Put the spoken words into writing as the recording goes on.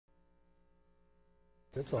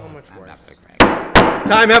That's all. Much work.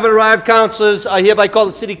 Time having arrived, councilors. I hereby call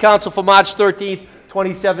the City Council for March 13th,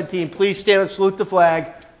 2017. Please stand and salute the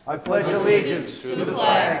flag. I pledge allegiance to the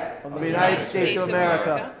flag of the United States of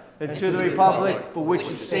America and to the republic for which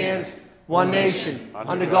it stands, one nation,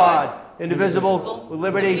 under God, indivisible, with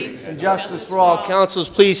liberty and justice for all. Councilors,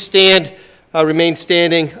 please stand, remain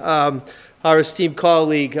standing. Our esteemed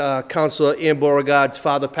colleague, Councilor Ann Beauregard's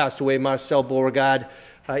father passed away, Marcel Beauregard,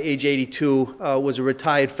 age 82, was a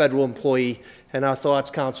retired federal employee. And our thoughts,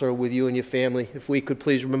 Councilor, are with you and your family. If we could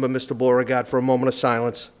please remember Mr. Beauregard for a moment of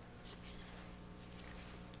silence.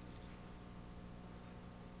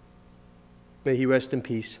 May he rest in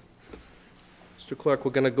peace. Mr. Clerk,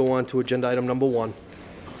 we're going to go on to agenda item number 1.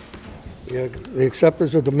 Yeah, the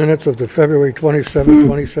acceptance of the minutes of the February 27,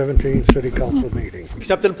 2017 City Council meeting.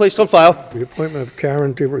 Accepted and placed on file. The appointment of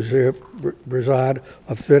Karen Brizard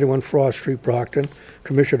of 31 Frost Street, Brockton,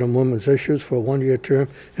 Commission on Women's Issues for a one-year term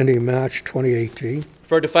ending March 2018.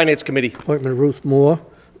 Referred to Finance Committee. Appointment of Ruth Moore,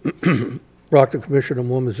 Brockton Commission on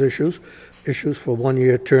Women's Issues for a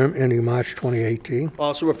one-year term ending March 2018.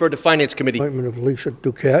 Also referred to Finance Committee. Appointment of Lisa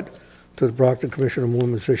Duquette to the Brockton Commission on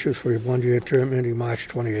Women's Issues for a one-year term ending March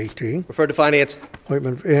 2018. Referred to Finance.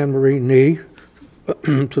 Appointment of Anne Marie Nee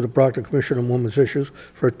to the Brockton Commission on Women's Issues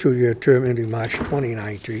for a two-year term ending March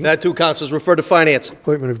 2019. That too, councilors. Referred to Finance.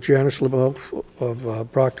 Appointment of Janice LeBeau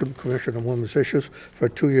of Brockton Commission on Women's Issues for a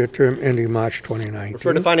two-year term ending March 2019.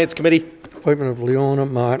 Referred to Finance Committee. Appointment of Leona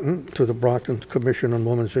Martin to the Brockton Commission on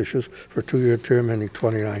Women's Issues for a two-year term ending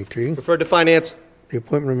 2019. Referred to Finance. The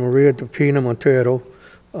appointment of Maria DePina Montero,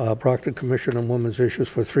 Brockton Commission on Women's Issues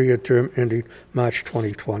for a three-year term ending March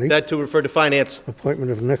 2020. That too referred to Finance. Appointment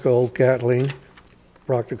of Nicole Gatling,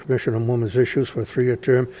 Brockton Commission on Women's Issues for a three-year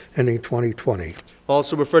term ending 2020.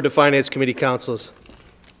 Also referred to Finance Committee, councilors.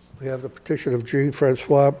 We have the petition of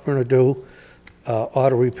Jean-Francois Bernadou,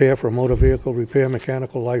 auto repair for a motor vehicle repair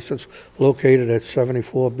mechanical license located at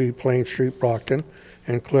 74B Plain Street, Brockton,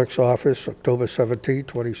 and Clerk's Office, October 17,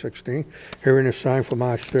 2016. Hearing is signed for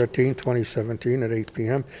March 13, 2017 at 8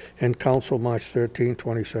 p.m. and Council March 13,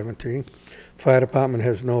 2017. Fire Department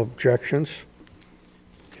has no objections.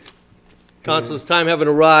 Councilors, time having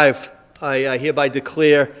arrived, I hereby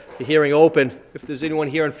declare the hearing open. If there's anyone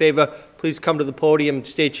here in favor, please come to the podium and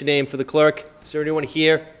state your name for the clerk. Is there anyone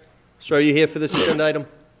here? Sir, are you here for this agenda item?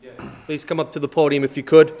 Yes. Please come up to the podium if you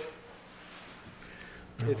could.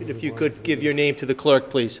 If you could give your name to the clerk,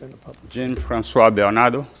 please. Jean-Francois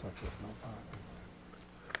Bernardo.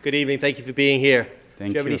 Good evening. Thank you for being here.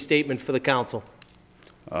 Thank Do you have you. any statement for the council?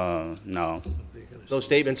 No. No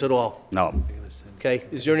statements at all? No. Okay.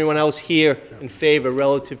 Is there anyone else here in favor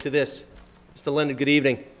relative to this? Mr. Leonard, good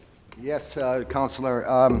evening. Yes,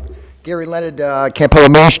 Councilor. Gary Leonard, Campbell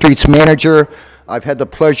Main Street's manager. I've had the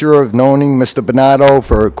pleasure of knowing Mr. Bernardo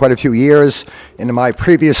for quite a few years. In my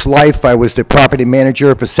previous life, I was the property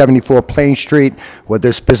manager for 74 Plain Street, where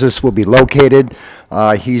this business will be located.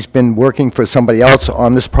 He's been working for somebody else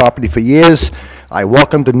on this property for years. I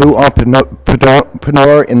welcome the new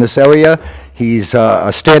entrepreneur in this area. He's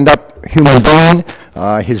a stand-up human being.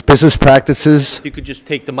 His business practices. If you could just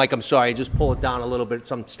take the mic, I'm sorry, just pull it down a little bit,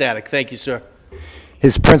 some static. Thank you, sir.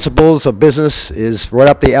 His principles of business is right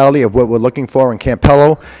up the alley of what we're looking for in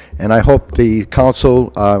Campello, and I hope the council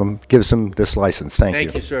gives him this license. Thank you.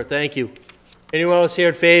 Thank you, sir. Thank you. Anyone else here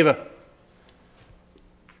in favor?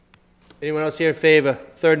 Anyone else here in favor?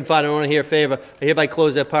 Third and final, anyone here in favor? I hereby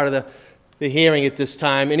close that part of the hearing at this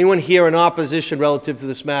time. Anyone here in opposition relative to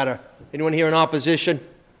this matter? Anyone here in opposition?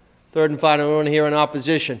 Third and final, anyone here in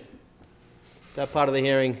opposition? That part of the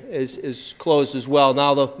hearing is closed as well.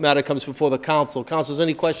 Now the matter comes before the council. Councilors,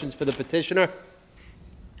 any questions for the petitioner?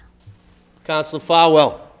 Councilor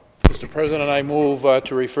Farwell. Mr. President, I move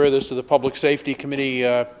to refer this to the Public Safety Committee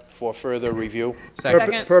for further review.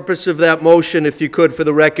 Second. Purpose of that motion, if you could, for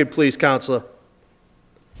the record, please, Councilor.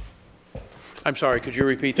 I'm sorry, could you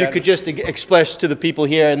repeat If that? you could just express to the people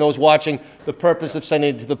here and those watching the purpose of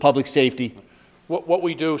sending it to the Public Safety. What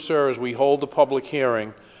we do, sir, is we hold the public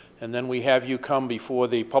hearing, and then we have you come before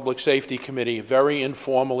the Public Safety Committee very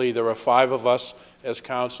informally. There are 5 of us as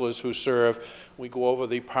councilors who serve. We go over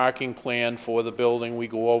the parking plan for the building. We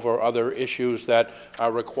go over other issues that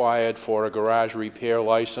are required for a garage repair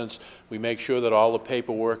license. We make sure that all the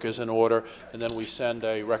paperwork is in order, and then we send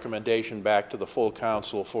a recommendation back to the full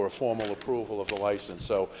council for a formal approval of the license.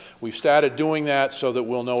 So we've started doing that so that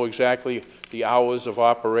we'll know exactly the hours of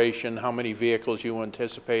operation, how many vehicles you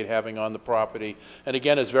anticipate having on the property. And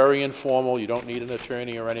again, it's very informal. You don't need an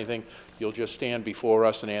attorney or anything. You'll just stand before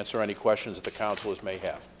us and answer any questions that the councilors may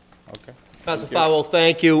have. Okay. Councilor Farwell,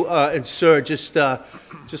 thank you. And sir, just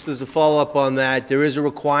as a follow-up on that, there is a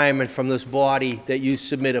requirement from this body that you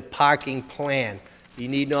submit a parking plan. You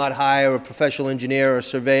need not hire a professional engineer or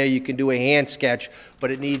surveyor. You can do a hand sketch, but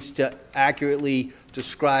it needs to accurately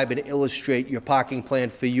describe and illustrate your parking plan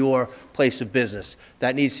for your place of business.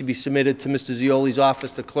 That needs to be submitted to Mr. Zioli's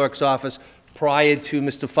office, the clerk's office, prior to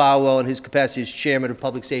Mr. Farwell in his capacity as chairman of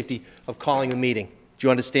public safety of calling the meeting. Do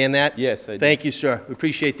you understand that? Yes, I do. Thank you, sir. We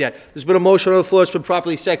appreciate that. There's been a motion on the floor. It's been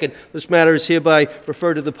properly seconded. This matter is hereby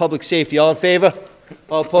referred to the public safety. All in favor?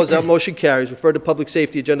 All opposed? That motion carries. Referred to public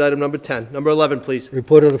safety, agenda item number 10. Number 11, please.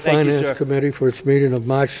 Report of the Thank you, sir. Finance Committee for its meeting of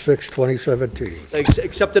March 6, 2017.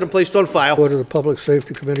 Accepted and placed on file. Report of the Public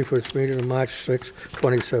Safety Committee for its meeting of March 6,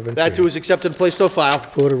 2017. That too is accepted and placed on file.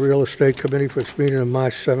 Report of Real Estate Committee for its meeting of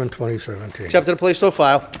March 7, 2017. Accepted and placed on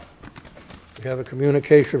file. We have a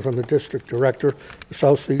communication from the District Director of the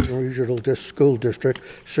Southeastern Regional School District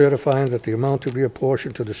certifying that the amount to be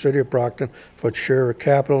apportioned to the City of Brockton for its share of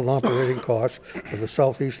capital and operating costs of the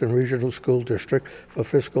Southeastern Regional School District for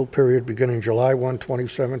fiscal period beginning July 1,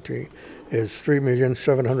 2017 is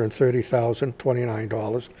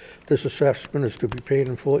 $3,730,029. This assessment is to be paid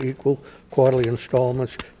in 4 equal quarterly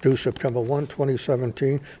installments due September 1,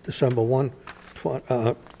 2017,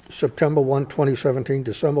 September 1, 2017,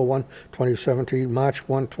 December 1, 2017, March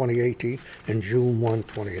 1, 2018, and June 1,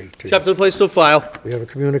 2018. Accepted and placed on file. We have a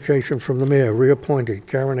communication from the mayor reappointing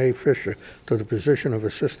Karen A. Fisher to the position of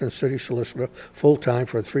Assistant City Solicitor, full-time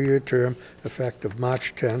for a 3-year term effective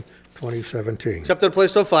March 10, 2017. Accepted and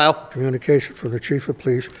placed on file. Communication from the Chief of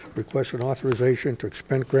Police requesting authorization to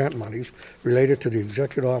expend grant monies related to the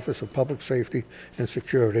Executive Office of Public Safety and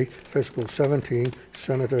Security, fiscal 17,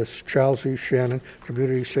 Senator Charles E. Shannon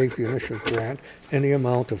Community Safety Initiative Grant, in the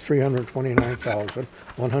amount of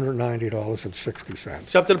 $329,190.60.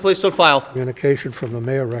 Accepted and placed on file. Communication from the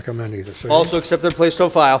mayor recommending the same. Also accepted and placed on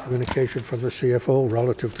file. Communication from the CFO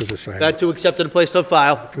relative to the same. That too accepted and placed on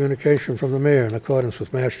file. Communication from the mayor in accordance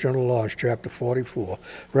with Mass General Laws, Chapter 44,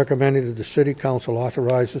 recommending that the City Council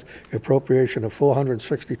authorizes appropriation of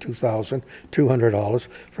 $462,200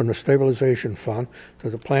 from the Stabilization Fund to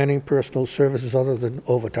the Planning Personal Services other than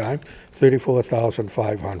overtime,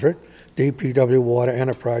 $34,500. DPW Water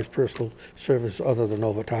Enterprise Personal Services other than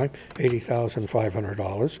overtime,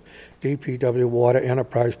 $80,500. DPW Water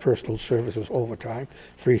Enterprise Personal Services overtime,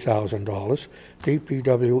 $3,000.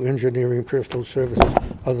 DPW Engineering Personal Services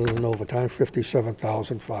other than overtime,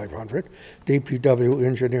 $57,500. DPW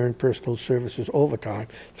Engineering Personal Services overtime,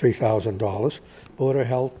 $3,000. Board of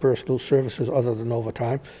Health Personal Services other than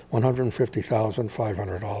overtime,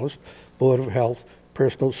 $150,500. Board of Health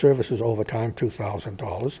Personal Services overtime,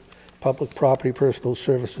 $2,000. Public Property Personal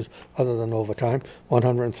Services other than overtime,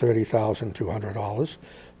 $130,200.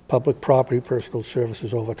 Public Property Personal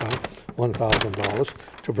Services overtime, $1,000,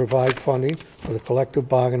 to provide funding for the collective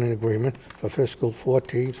bargaining agreement for fiscal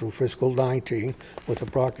 14 through fiscal 19 with the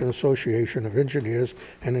Brockton Association of Engineers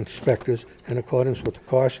and Inspectors in accordance with the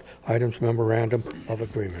cost items memorandum of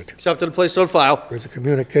agreement. Accepted and placed on file. There's a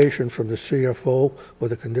communication from the CFO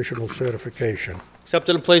with a conditional certification.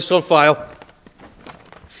 Accepted and placed on file.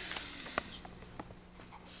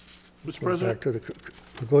 Mr. President?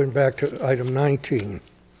 Going back to item 19.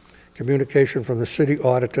 Communication from the city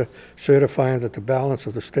auditor certifying that the balance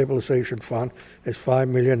of the stabilization fund is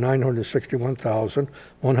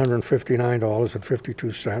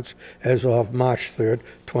 $5,961,159.52 as of March 3rd,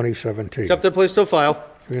 2017. Accepted and placed on file.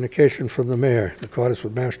 Communication from the mayor, in accordance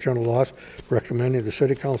with Mass General Laws, recommending the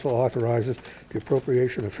City Council authorizes the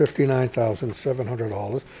appropriation of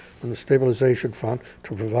 $59,700 from the Stabilization Fund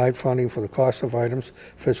to provide funding for the cost of items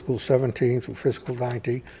fiscal 17 through fiscal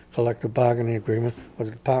 19 collective bargaining agreement with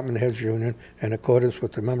the Department Heads Union in accordance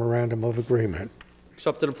with the memorandum of agreement.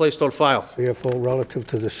 Accepted and placed on file. CFO relative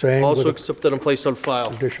to the same Also with accepted and placed on file.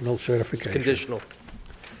 additional certification. Conditional.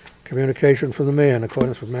 Communication from the mayor in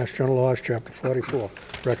accordance with Mass General Laws, Chapter 44,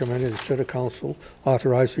 recommending the City Council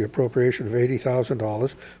authorize the appropriation of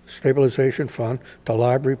 $80,000 stabilization fund to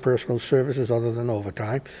library personal services other than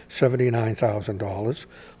overtime, $79,000,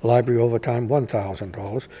 library overtime,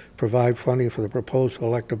 $1,000, provide funding for the proposed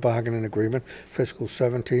collective bargaining agreement, fiscal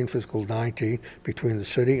 17, fiscal 19, between the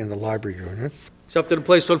city and the library union. Accepted and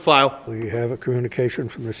placed on file. We have a communication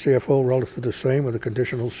from the CFO relative to the same with a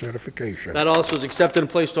conditional certification. That also is accepted and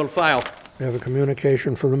placed on file. We have a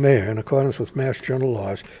communication from the mayor in accordance with Mass General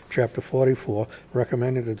Laws, Chapter 44,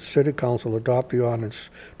 recommending that the City Council adopt the ordinance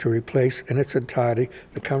to replace in its entirety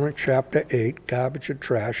the current Chapter 8 garbage and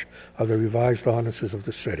trash of the revised ordinances of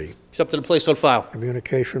the city. Accepted and placed on file.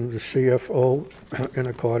 Communication from the CFO in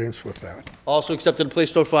accordance with that. Also accepted and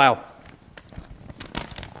placed on file.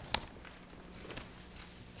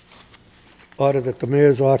 Order that the mayor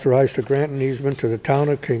is authorized to grant an easement to the town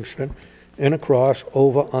of Kingston in, across,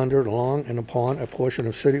 over, under, along, and upon a portion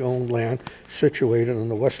of city-owned land situated on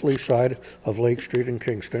the westerly side of Lake Street in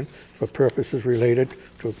Kingston for purposes related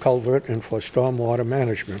to a culvert and for stormwater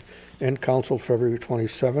management. In council, February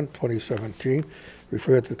 27, 2017.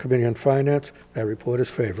 Referred to the Committee on Finance. That report is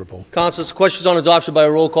favorable. Councilors, questions on adoption by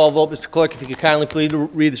a roll call vote. Mr. Clerk, if you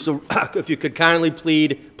could kindly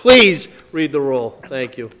please please read the roll.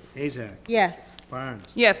 Thank you. Azak. Yes. Barnes.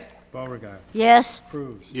 Yes. Beauregard. Yes.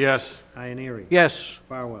 Cruz. Yes. Ioneary. Yes.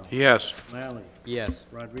 Farwell. Yes. Lally. Yes.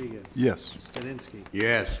 Rodriguez. Yes. Studinsky.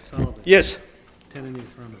 Yes. Sullivan. Yes. 10 in the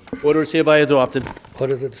affirmative. Order is hereby adopted.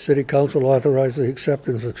 Order that the City Council authorize the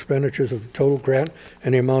acceptance of expenditures of the total grant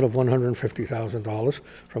in the amount of $150,000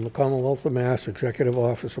 from the Commonwealth of Mass Executive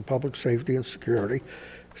Office of Public Safety and Security,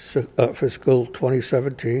 fiscal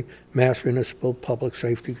 2017, Mass Municipal Public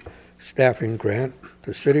Safety Staffing Grant,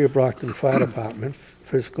 the City of Brockton Fire Department,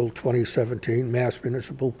 fiscal 2017, Mass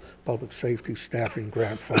Municipal Public Safety Staffing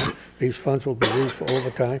Grant Fund. These funds will be used for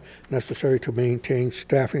overtime necessary to maintain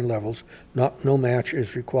staffing levels. No match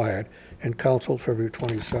is required. And council, February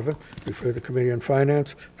 27. Refer to the Committee on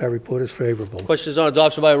Finance. That report is favorable. Questions on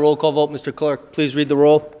adoption by a roll call vote. Mr. Clerk, please read the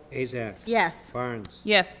roll. Azak. Yes. Barnes.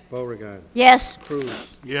 Yes. Beauregard. Yes. Cruz.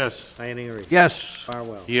 Yes. Ioneary. Yes.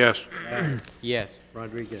 Farwell. Yes. Lally. Yes.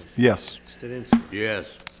 Rodriguez. Yes. Studinsky.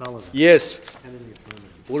 Yes. Sullivan. Yes. 10 in the affirmative.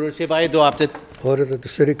 Order is hereby adopted. Order that the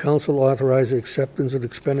City Council authorize the acceptance of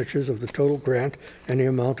expenditures of the total grant in the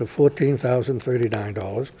amount of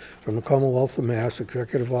 $14,039 from the Commonwealth of Mass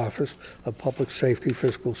Executive Office of Public Safety,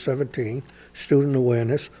 fiscal 17, Student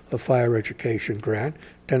Awareness of Fire Education Grant,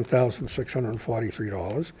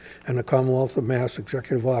 $10,643, and the Commonwealth of Mass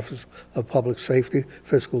Executive Office of Public Safety,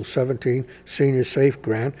 fiscal 17, Senior Safe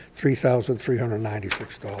Grant,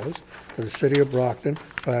 $3,396, to the City of Brockton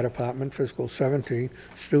Fire Department, fiscal 17,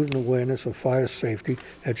 Student Awareness of Fire Safety,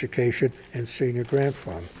 Education, and Senior Grant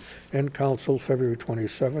Fund. And council, February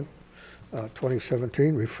 27,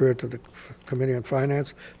 2017, referred to the Committee on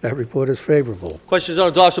Finance. That report is favorable. Questions on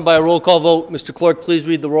adoption by a roll call vote. Mr. Clerk, please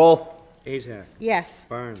read the roll. Azak. Yes.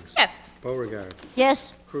 Barnes. Yes. Beauregard.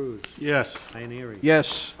 Yes. Cruz. Yes. Ioneary.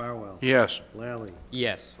 Yes. Farwell. Yes. Lally.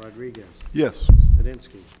 Yes. Rodriguez. Yes.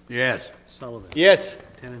 Studinsky. Yes. Sullivan. Yes.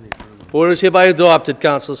 10 in the affirmative. Order is hereby adopted,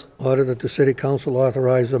 councilors. Order that the City Council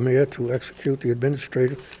authorize the mayor to execute the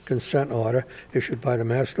administrative consent order issued by the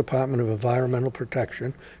Mass Department of Environmental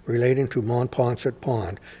Protection relating to Montponset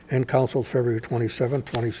Pond. And council, February 27,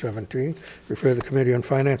 2017. Refer to the Committee on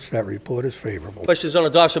Finance. That report is favorable. Questions on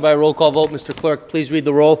adoption by a roll call vote. Mr. Clerk, please read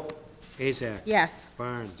the roll. Azak. Yes.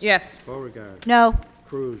 Barnes. Yes. Beauregard. No.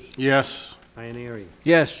 Cruz. Yes. Ioneary.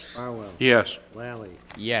 Yes. Farwell. Yes. Lally.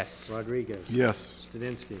 Yes. Rodriguez. Yes.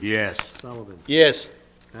 Studinsky. Yes. Sullivan. Yes.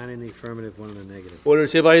 9 in the affirmative, 1 in the negative. Order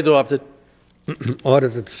is hereby adopted. Order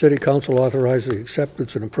that the City Council authorize the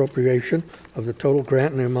acceptance and appropriation of the total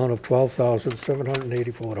grant in the amount of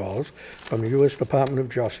 $12,784 from the U.S. Department of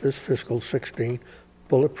Justice, fiscal 16,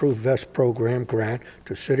 Bulletproof Vest Program Grant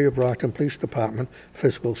to City of Brockton Police Department,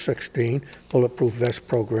 fiscal 16, Bulletproof Vest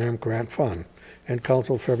Program Grant Fund. And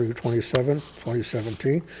council, February 27,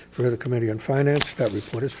 2017. For the Committee on Finance, that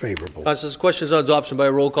report is favorable. Councilors, questions on adoption by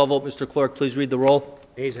a roll call vote. Mr. Clerk, please read the roll.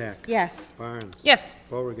 Azak. Yes. Barnes. Yes.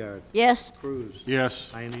 Beauregard. Yes. Cruz.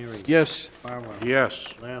 Yes. Ioneary. Yes. Farwell.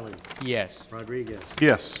 Yes. Lally. Yes. Rodriguez.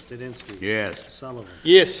 Yes. Studinsky. Yes. Sullivan.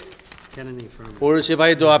 Yes. 10 in the affirmative. Order is hereby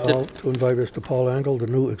adopted. To invite Mr. Paul Engel, the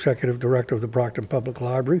new Executive Director of the Brockton Public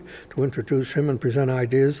Library, to introduce him and present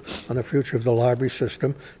ideas on the future of the library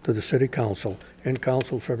system to the City Council. In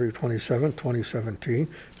council, February 27, 2017.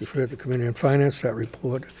 Refer to the Committee on Finance. That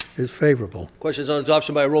report is favorable. Questions on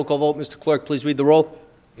adoption by a roll call vote. Mr. Clerk, please read the roll.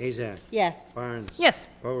 Azak. Yes. Barnes. Yes.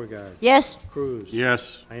 Beauregard. Yes. Cruz.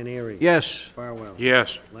 Yes. Ioneary. Yes. Farwell.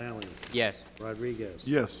 Yes. Lally. Yes. Rodriguez.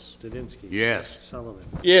 Yes. Studinsky. Yes. Sullivan.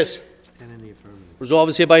 Yes. 10 in the affirmative. Resolve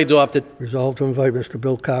is hereby adopted. Resolved to invite Mr.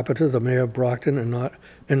 Bill Carpenter, the Mayor of Brockton, and not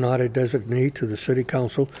a designee, to the City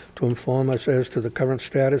Council to inform us as to the current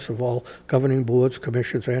status of all governing boards,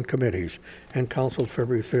 commissions, and committees. And council,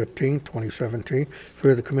 February 13, 2017.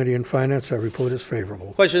 For the Committee on Finance, that report is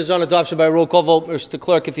favorable. Questions on adoption by a roll call vote. Mr.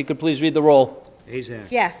 Clerk, if you could please read the roll. Azak.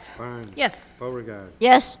 Yes. Barnes. Yes. Beauregard.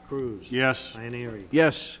 Yes. Cruz. Yes. Ioneary.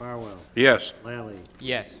 Yes. Farwell. Yes. Lally.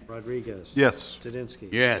 Yes. Rodriguez. Yes. Studinsky.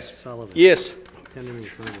 Yes. Sullivan. Yes. 10 in the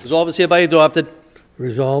affirmative. Resolve is hereby adopted.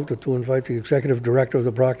 Resolved to invite the Executive Director of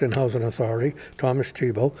the Brockton Housing Authority, Thomas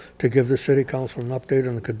Tebow, to give the City Council an update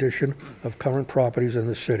on the condition of current properties in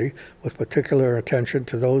the city, with particular attention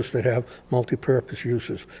to those that have multi-purpose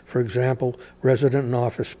uses. For example, resident and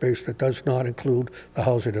office space that does not include the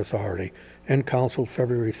Housing Authority. in council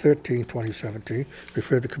February 13, 2017.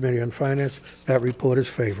 Referred to Committee on Finance. That report is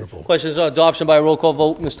favorable. Questions on adoption by roll call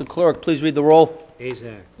vote. Mr. Clerk, please read the roll.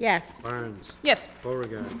 Azak. Yes. Barnes. Yes.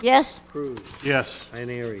 Beauregard. Yes. Cruz. Yes.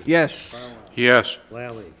 Ioneary. Yes. Yes.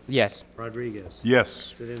 Lally. Yes. Rodriguez.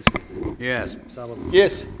 Yes. Studinsky. Yes. Sullivan.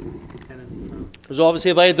 Yes. Lieutenant. Resolved is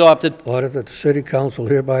hereby adopted. Order that the City Council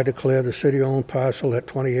hereby declare the city-owned parcel at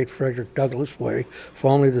 28 Frederick Douglass Way,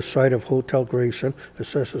 formerly the site of Hotel Grayson,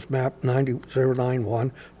 Assessors Map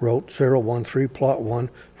 90091, Route 013, Plot 1,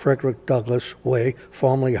 Frederick Douglass Way,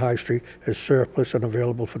 formerly High Street, is surplus and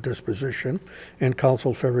available for disposition. In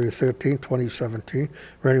council February 13, 2017.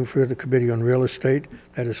 Ready for the Committee on Real Estate.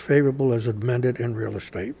 That is favorable as amended in Real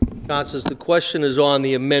Estate. Councilors, the question is on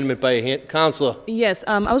the amendment by a hand. Councilor. Yes,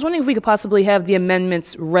 I was wondering if we could possibly have the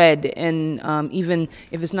amendments read, and even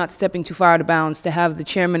if it's not stepping too far out of bounds, to have the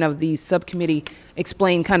chairman of the subcommittee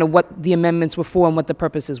explain kind of what the amendments were for and what the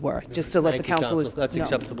purposes were, just to let the Thank you, councilors Counsel. That's know.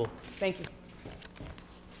 acceptable. Thank you.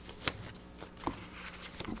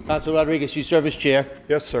 Councilor Rodriguez, you serve as chair.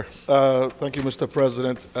 Yes, sir. Thank you, Mr.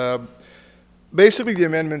 President. Basically, the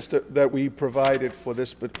amendments that we provided for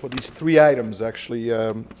this, but for these three items, actually,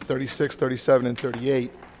 36, 37, and 38,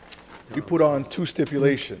 we put on two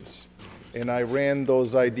stipulations. And I ran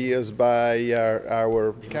those ideas by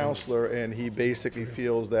our counselor, and he basically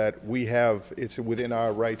feels that it's within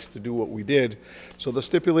our rights to do what we did. So the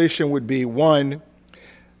stipulation would be, one,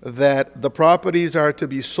 that the properties are to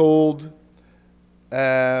be sold,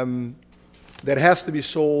 that has to be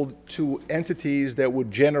sold to entities that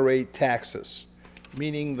would generate taxes,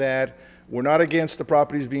 meaning that we're not against the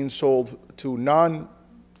properties being sold to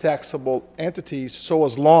non-taxable entities, so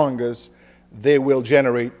as long as they will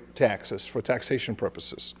generate taxes for taxation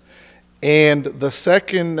purposes. And the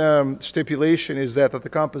second stipulation is that the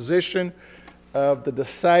composition of the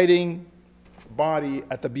deciding body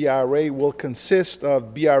at the BRA will consist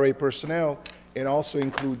of BRA personnel and also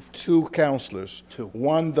include two counselors.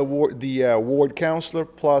 One, the ward counselor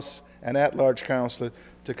plus an at-large counselor,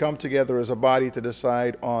 to come together as a body to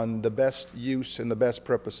decide on the best use and the best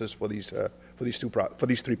purposes for these three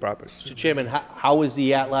properties. Mr. Chairman, how is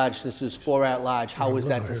the at-large, this is for at-large, how is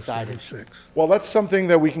that decided? Well, that's something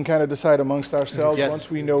that we can kind of decide amongst ourselves. Yes.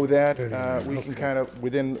 Once we know that, we can kind of,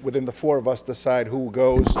 within the four of us, decide who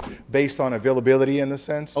goes based on availability in the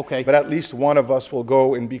sense. Okay. But at least one of us will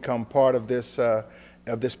go and become part of this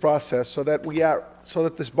process, so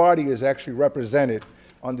that this body is actually represented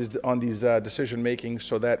on these decision-making,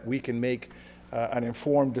 so that we can make an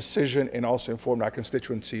informed decision and also inform our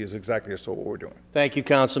constituency is exactly as to what we're doing. Thank you,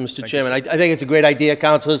 Counsel. Mr. Chairman. I think it's a great idea,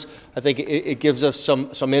 councilors. I think it gives us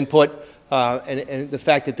some input, and the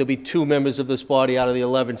fact that there'll be two members of this body out of the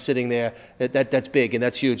 11 sitting there, that's big and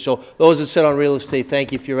that's huge. So those that sit on real estate,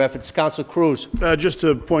 thank you for your efforts. Councilor Cruz. Just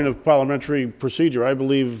a point of parliamentary procedure. I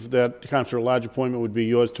believe that, Councilor, a large appointment would be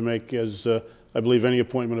yours to make, as I believe any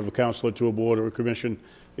appointment of a councilor to a board or a commission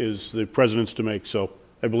is the president's to make. So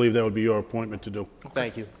I believe that would be your appointment to do.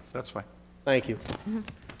 Thank you. That's fine. Thank you.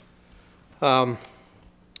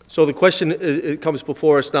 So the question it comes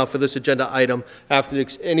before us now for this agenda item.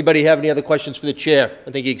 Anybody have any other questions for the chair?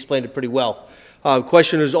 I think he explained it pretty well.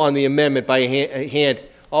 Question is on the amendment by a hand.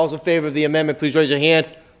 All those in favor of the amendment, please raise your hand.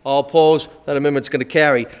 All opposed? That amendment's going to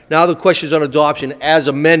carry. Now the question is on adoption as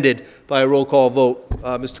amended by a roll call vote.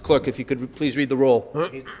 Mr. Clerk, if you could please read the roll.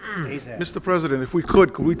 Azak. Mr. President, if we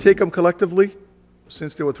could we take them collectively,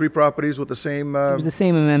 since there were three properties with the same It was the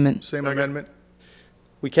same amendment. amendment?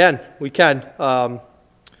 We can. We can.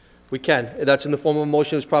 That's in the form of a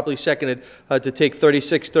motion that's properly seconded to take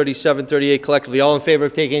 36, 37, 38 collectively. All in favor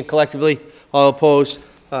of taking it collectively? All opposed?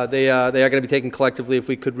 They are going to be taken collectively. If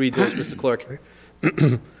we could read those, Mr. Clerk.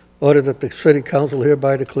 Order that the City Council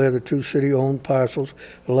hereby declare the two city-owned parcels,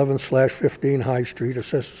 11/15 High Street,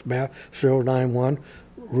 Assessors Map 091,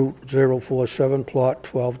 Route 047, Plot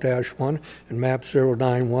 12-1, and Map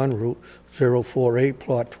 091, Route 048,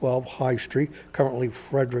 Plot 12, High Street, currently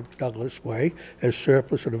Frederick Douglass Way, as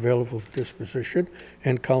surplus and available for disposition,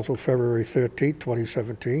 and Council February 13,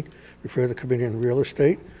 2017. Refer to the Committee on Real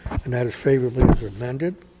Estate, and that is favorably as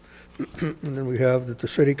amended. And then we have that the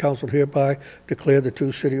City Council hereby declare the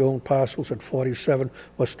two city-owned parcels at 47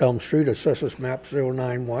 West Elm Street, Assessors Map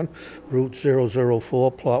 091, Route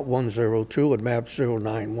 004, Plot 102, and Map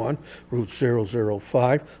 091, Route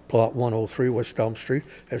 005, Plot 103, West Elm Street,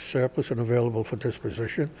 as surplus and available for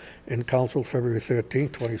disposition. In Council February 13,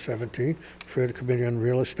 2017. Refer to Committee on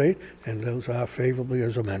Real Estate, and those are favorably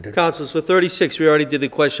as amended. Councilors, for 36, we already did the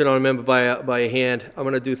question on a member by a hand. I'm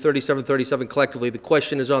going to do 37, 37 collectively. The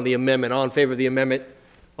question is on the amendment. All in favor of the amendment?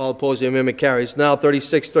 All opposed, the amendment carries. Now,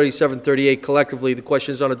 36, 37, 38 collectively, the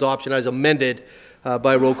question is on adoption as amended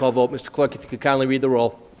by roll call vote. Mr. Clerk, if you could kindly read the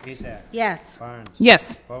roll. Azak. Yes. Barnes.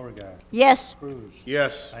 Yes. Beauregard. Yes. Cruz.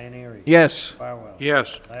 Yes. Ioneary. Yes. Farwell.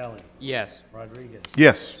 Yes. Lally. Yes. Rodriguez.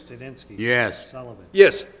 Yes. Studinsky. Yes. Sullivan.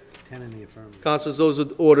 Yes. 10 in the affirmative. Councilors, those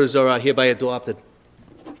orders are hereby adopted.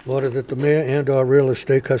 Order that the mayor and/or real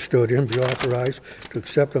estate custodian be authorized to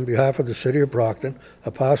accept on behalf of the city of Brockton a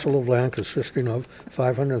parcel of land consisting of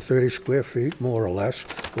 530 square feet, more or less,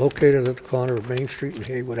 located at the corner of Main Street and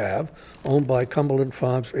Haywood Ave, owned by Cumberland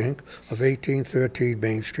Farms, Inc. of 1813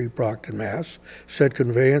 Main Street, Brockton, Mass. Said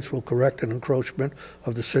conveyance will correct an encroachment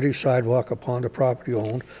of the city sidewalk upon the property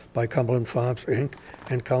owned by Cumberland Farms, Inc.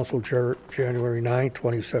 and Council January 9,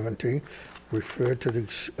 2017. Referred to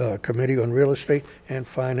the Committee on Real Estate and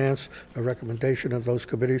Finance. The recommendation of those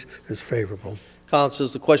committees is favorable.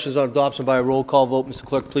 Councilors, the question is on adoption by a roll call vote. Mr.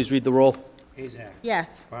 Clerk, please read the roll. Azak.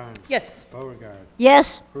 Yes. Barnes. Yes. Beauregard.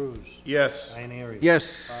 Yes. Cruz. Yes. Ioneary.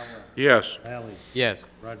 Yes. Farwell. Yes. Lally. Yes.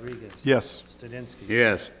 Rodriguez. Yes. Studinsky.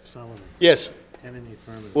 Yes. Sullivan. Yes. 10 in the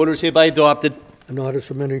affirmative. Order is hereby adopted. An ordinance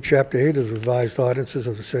amending Chapter 8 of the revised ordinances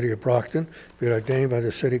of the City of Brockton, be it ordained by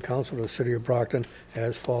the City Council of the City of Brockton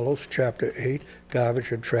as follows. Chapter 8,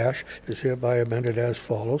 Garbage and Trash, is hereby amended as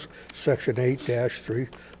follows. Section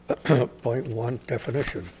 8-3.1,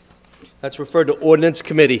 definition. That's referred to Ordinance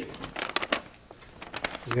Committee.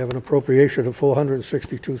 We have an appropriation of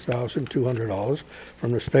 $462,200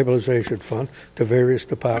 from the stabilization fund to various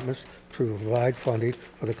departments to provide funding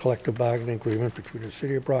for the collective bargaining agreement between the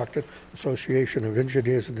City of Brockton Association of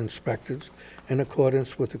Engineers and Inspectors in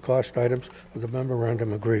accordance with the cost items of the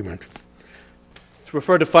memorandum agreement. It's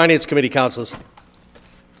referred to Finance Committee, Councilors.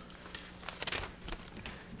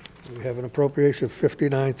 We have an appropriation of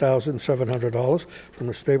 $59,700 from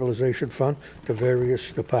the stabilization fund to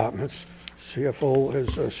various departments. CFO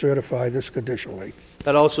has certified this conditionally.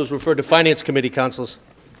 That also is referred to Finance Committee, Councilors.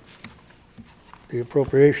 The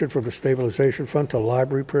appropriation from the stabilization fund to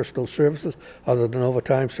library personal services other than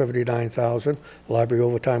overtime, $79,000, library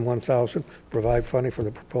overtime, $1,000, provide funding for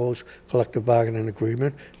the proposed collective bargaining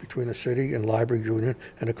agreement between the city and library union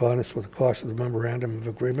in accordance with the cost of the memorandum of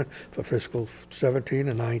agreement for fiscal 17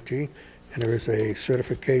 and 19. And there is a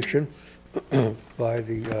certification by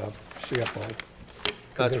the CFO.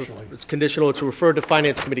 Conditionally. It's conditional. It's referred to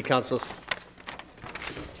Finance Committee, Councilors.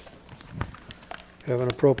 We have an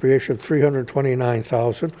appropriation of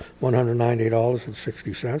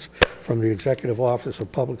 $329,198.60 from the Executive Office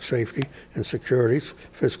of Public Safety and Securities,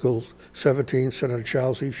 fiscal 17, Senator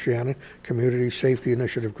Charles E. Shannon Community Safety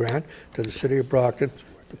Initiative Grant to the City of Brockton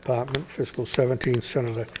Department, fiscal 17,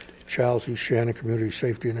 Senator Charles E. Shannon Community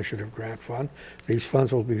Safety Initiative Grant Fund. These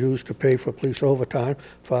funds will be used to pay for police overtime,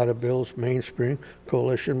 father bills, mainspring,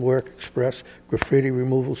 coalition work express, graffiti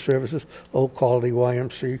removal services, Old Quality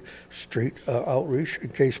YMC street outreach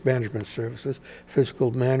and case management services,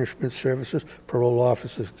 physical management services, parole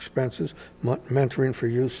officers expenses, mentoring for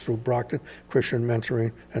youth through Brockton Christian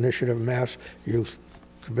Mentoring Initiative, Mass Youth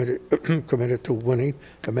committed to winning.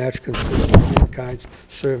 The match consists of in-kind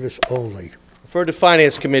service only. Referred to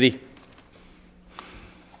Finance Committee.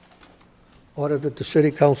 Order that the City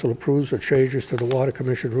Council approves the changes to the Water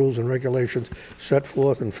Commission rules and regulations set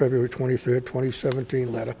forth in February 23,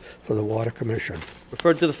 2017 letter for the Water Commission.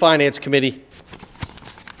 Referred to the Finance Committee.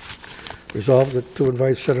 Resolved that to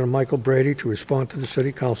invite Senator Michael Brady to respond to the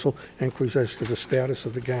City Council inquiries as to the status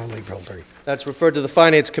of the Ganley Building. That's referred to the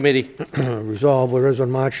Finance Committee. Resolved, whereas on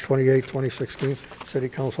March 28, 2016, City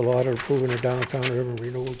Council order approving the Downtown Urban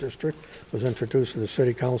Renewal District was introduced to the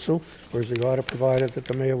City Council, whereas the order provided that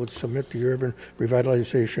the mayor would submit the urban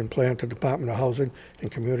revitalization plan to Department of Housing and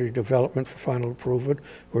Community Development for final approval,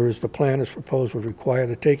 whereas the plan as proposed would require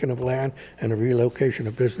the taking of land and the relocation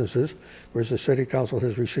of businesses, whereas the City Council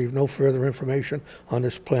has received no further information on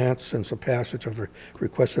this plan since the passage of the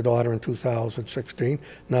requested order in 2016.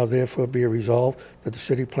 Now therefore be resolved that the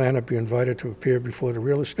city planner be invited to appear before the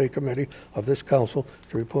Real Estate Committee of this council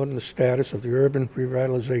to report on the status of the urban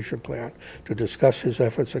revitalization plan, to discuss his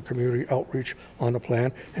efforts at community outreach on the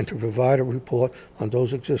plan, and to provide a report on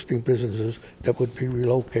those existing businesses that would be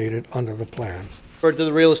relocated under the plan. Referred to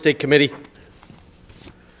the Real Estate Committee.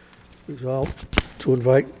 Resolved to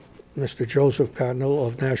invite Mr. Joseph Cardinal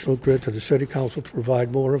of National Grid to the City Council to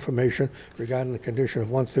provide more information regarding the condition of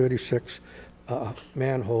 136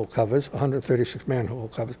 manhole covers, 136 manhole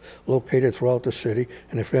covers located throughout the city,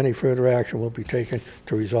 and if any further action will be taken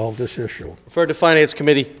to resolve this issue. Referred to Finance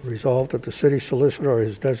Committee. Resolved that the city solicitor or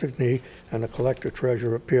his designee and the collector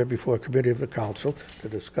treasurer appear before a committee of the council to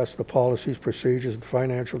discuss the policies, procedures, and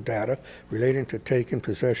financial data relating to taking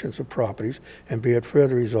possessions of properties, and be it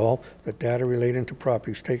further resolved that data relating to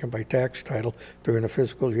properties taken by tax title during the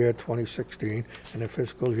fiscal year 2016 and the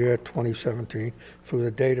fiscal year 2017 through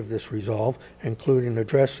the date of this resolve, including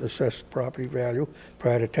address, assessed property value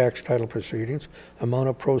prior to tax title proceedings, amount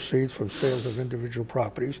of proceeds from sales of individual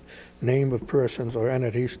properties, name of persons or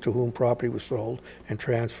entities to whom property was sold and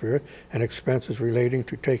transferred, and expenses relating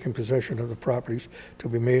to taking possession of the properties to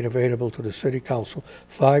be made available to the City Council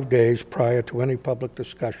 5 days prior to any public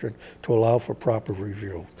discussion to allow for proper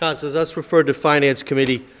review. Councilors, that's referred to Finance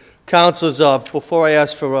Committee. Councilors, before I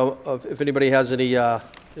ask for if anybody has any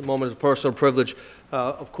moment of personal privilege,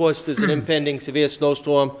 of course, there's an impending severe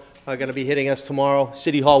snowstorm going to be hitting us tomorrow.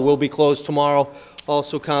 City Hall will be closed tomorrow.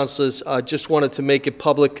 Also, councilors, just wanted to make it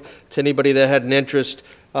public to anybody that had an interest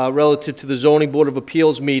relative to the Zoning Board of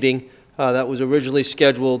Appeals meeting that was originally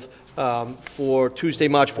scheduled for Tuesday,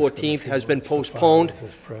 March 14th, has been postponed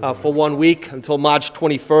for 1 week until March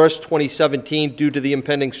 21st, 2017, due to the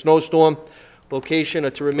impending snowstorm. Location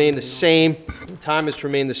are to remain the same, time is to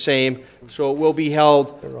remain the same, so it will be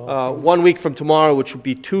held 1 week from tomorrow, which will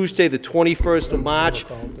be Tuesday, the 21st of March,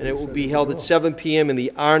 and it will be held at 7 p.m. in the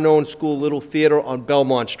Arnone School Little Theater on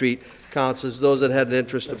Belmont Street. Councilors, those that had an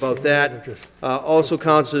interest about that. Also,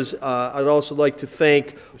 councilors, I'd also like to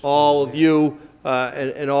thank all of you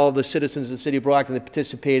and all the citizens of the city of Brockton that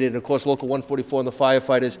participated, and of course Local 144 and the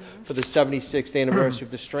firefighters for the 76th anniversary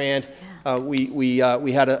of the Strand. We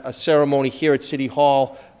had a ceremony here at City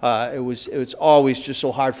Hall. It was always just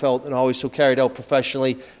so heartfelt and always so carried out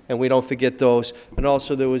professionally, and we don't forget those. And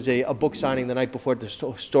also there was a book signing the night before at the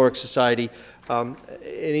Historic Society.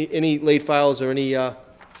 Any late files or any...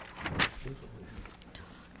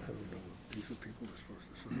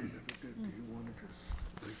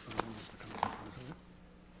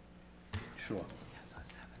 Sure.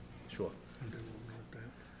 Sure. And then we'll note that.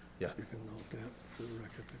 Yeah. You can note that for the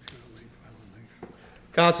record that you're late filing these.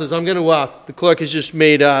 Councilors, I'm going to, the clerk has just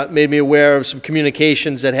made me aware of some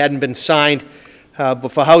communications that hadn't been signed, but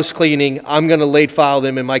for house cleaning, I'm going to late file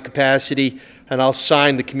them in my capacity, and I'll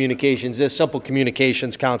sign the communications. They're simple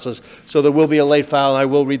communications, councilors, so there will be a late file, and I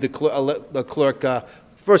will read the clerk.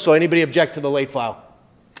 First of all, anybody object to the late file?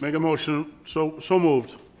 Make a motion, so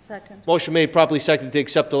moved. Second. Motion made, properly seconded to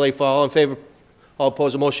accept the late file. All in favor? All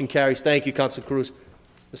opposed? The motion carries. Thank you, Councilor Cruz.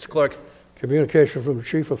 Mr. Clerk. Communication from the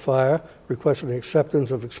Chief of Fire requesting the acceptance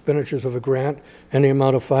of expenditures of a grant in the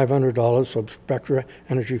amount of $500 from Spectra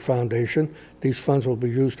Energy Foundation. These funds will be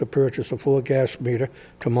used to purchase a 4-gas meter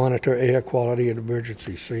to monitor air quality in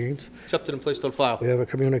emergency scenes. Accepted and placed on file. We have a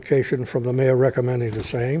communication from the mayor recommending the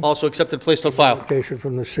same. Also accepted and placed on file. Communication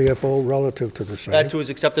from the CFO relative to the same. That too is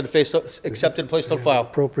accepted and placed on file.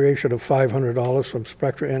 Appropriation of $500 from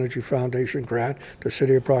Spectra Energy Foundation grant to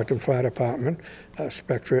City of Brockton Fire Department,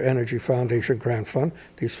 Spectra Energy Foundation grant fund.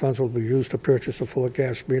 These funds will be used to purchase a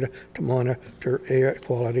 4-gas meter to monitor air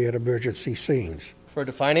quality at emergency scenes. Referred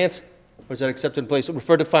to finance? Or is that accepted and placed?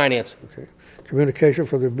 Referred to finance. Okay. Communication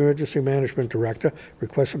from the Emergency Management Director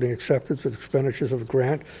requesting the acceptance of expenditures of a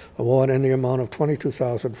grant award in the amount of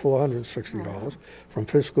 $22,460 from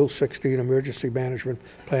Fiscal 16 Emergency Management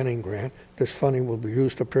Planning Grant. This funding will be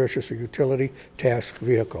used to purchase a utility task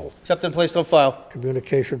vehicle. Accepted and placed on file.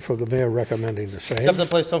 Communication from the mayor recommending the same. Accepted and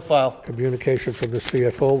placed on file. Communication from the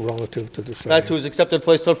CFO relative to the same. That too is accepted and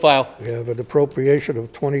placed on file. We have an appropriation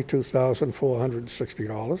of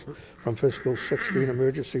 $22,460 from Fiscal 16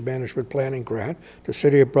 Emergency Management Planning Grant to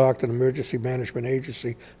City of Brockton Emergency Management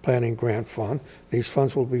Agency Planning Grant Fund. These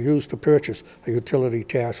funds will be used to purchase a utility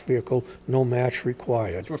task vehicle, no match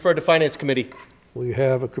required. It's referred to Finance Committee. We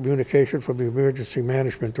have a communication from the Emergency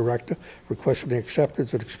Management Director requesting the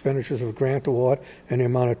acceptance of expenditures of a grant award in the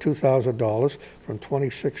amount of $2,000 from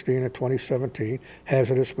 2016 to 2017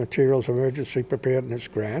 Hazardous Materials Emergency Preparedness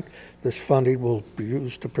Grant. This funding will be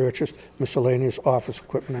used to purchase miscellaneous office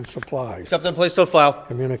equipment and supplies. Accepted and placed on file.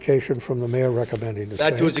 Communication from the mayor recommending the same.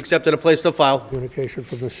 That too is accepted and placed on file. Communication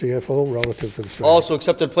from the CFO relative to the same. Also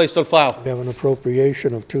accepted and placed on file. We have an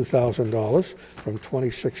appropriation of $2,000 from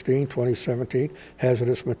 2016-2017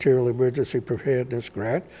 Hazardous Material Emergency Preparedness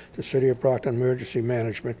Grant to City of Brockton Emergency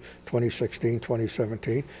Management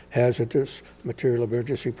 2016-2017 Hazardous Material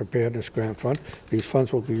Emergency Preparedness Grant Fund. These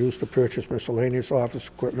funds will be used to purchase miscellaneous office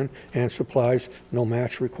equipment and supplies, no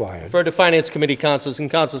match required. Referred to Finance Committee, councilors. And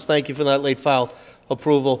councilors, thank you for that late file.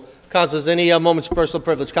 approval. Councilors, any moments of personal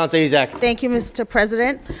privilege? Councilor Azak. Thank you, Mr.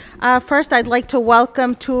 President. First, I'd like to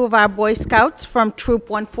welcome two of our Boy Scouts from Troop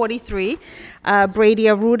 143, Brady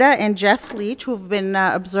Aruda and Jeff Leach, who've been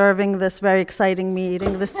observing this very exciting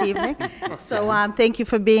meeting this evening. So thank you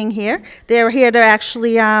for being here. They're here to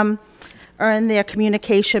actually earn their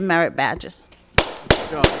communication merit badges.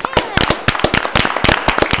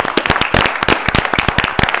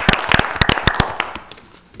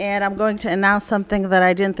 And I'm going to announce something that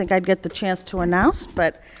I didn't think I'd get the chance to announce,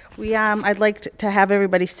 but I'd like to have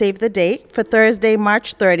everybody save the date for Thursday,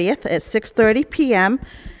 March 30th at 6:30 p.m.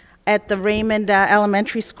 at the Raymond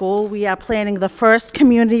Elementary School. We are planning the first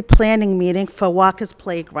community planning meeting for Walker's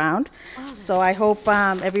Playground. So I hope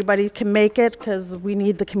everybody can make it because we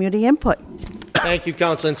need the community input. Thank you,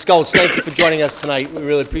 Councilor. And Scouts, thank you for joining us tonight. We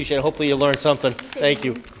really appreciate it. Hopefully you learned something. Thank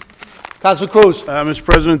you. Councilor Cruz. Mr.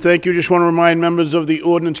 President, thank you. Just want to remind members of the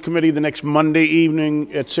Ordinance Committee the next Monday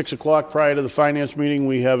evening at 6 o'clock prior to the Finance meeting,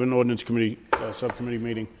 we have an Ordinance Committee subcommittee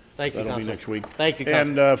meeting. Thank you, That'll be Councilor. next week. Thank you,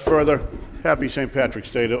 Councilor. And further, happy St.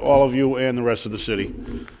 Patrick's Day to all of you and the rest of the city.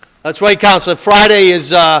 That's right, Councilor. Friday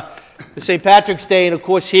is St. Patrick's Day, and of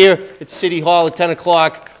course here at City Hall at 10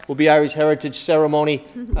 o'clock will be Irish Heritage Ceremony.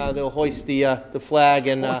 They'll hoist the flag,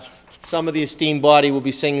 and some of the esteemed body will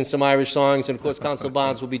be singing some Irish songs, and of course Councilor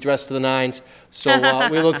Barnes will be dressed to the nines. So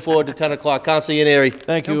we look forward to 10 o'clock. Councilor Yaneri.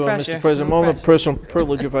 Thank you, No pressure. Mr. President. No Moment of personal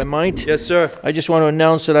privilege, if I might. Yes, sir. I just want to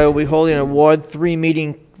announce that I will be holding an Award 3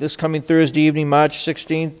 meeting this coming Thursday evening, March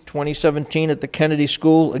 16th, 2017, at the Kennedy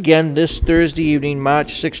School. Again, this Thursday evening,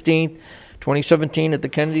 March 16th, 2017, at the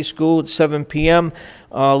Kennedy School at 7 p.m.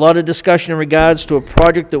 A lot of discussion in regards to a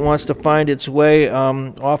project that wants to find its way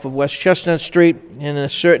off of West Chestnut Street in a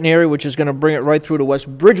certain area, which is going to bring it right through to West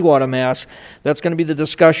Bridgewater, Mass. That's going to be the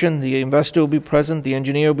discussion. The investor will be present, the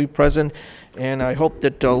engineer will be present, and I hope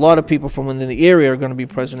that a lot of people from within the area are going to be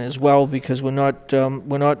present as well, because we're not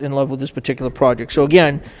in love with this particular project. So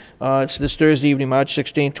again, it's this Thursday evening, March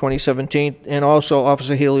 16th, 2017, and also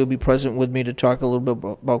Officer Haley will be present with me to talk a little bit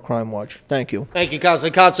about Crime Watch. Thank you. Thank you, Councilor.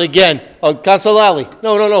 Councilor again. Oh, Councilor Lally.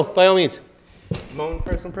 No, by all means. Moment of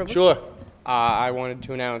personal privilege? Sure. I wanted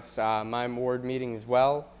to announce my ward meeting as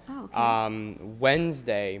well. Oh, okay.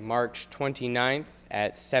 Wednesday, March 29th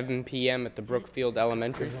at 7 p.m. at the Brookfield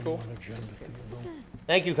Elementary School.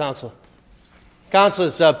 Thank you, Councilor.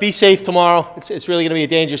 Councilors, be safe tomorrow. It's really going to be a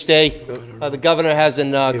dangerous day. The governor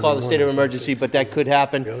hasn't called a state of emergency, but that could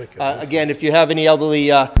happen. Again, if you have any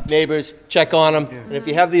elderly neighbors, check on them. And if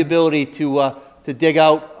you have the ability to dig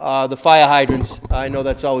out the fire hydrants, I know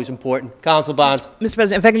that's always important. Councilor Barnes. Mr.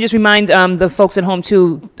 President, if I can just remind the folks at home,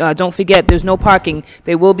 too, don't forget, there's no parking.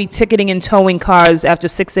 They will be ticketing and towing cars after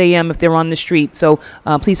 6 a.m. if they're on the street. So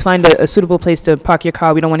please find a suitable place to park your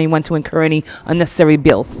car. We don't want anyone to incur any unnecessary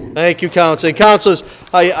bills. Thank you, Councilor. And Councilors,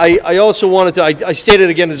 I also wanted to, I stated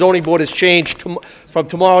again, the zoning board has changed from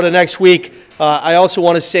tomorrow to next week. I also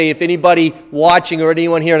want to say, if anybody watching or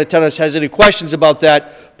anyone here in attendance has any questions about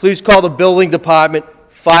that, please call the building department,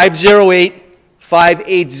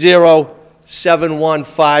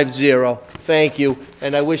 508-580-7150. Thank you.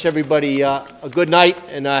 And I wish everybody a good night,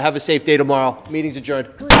 and have a safe day tomorrow. Meeting's adjourned.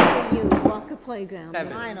 Good for you, Walker Playground. I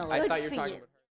thought you were talking about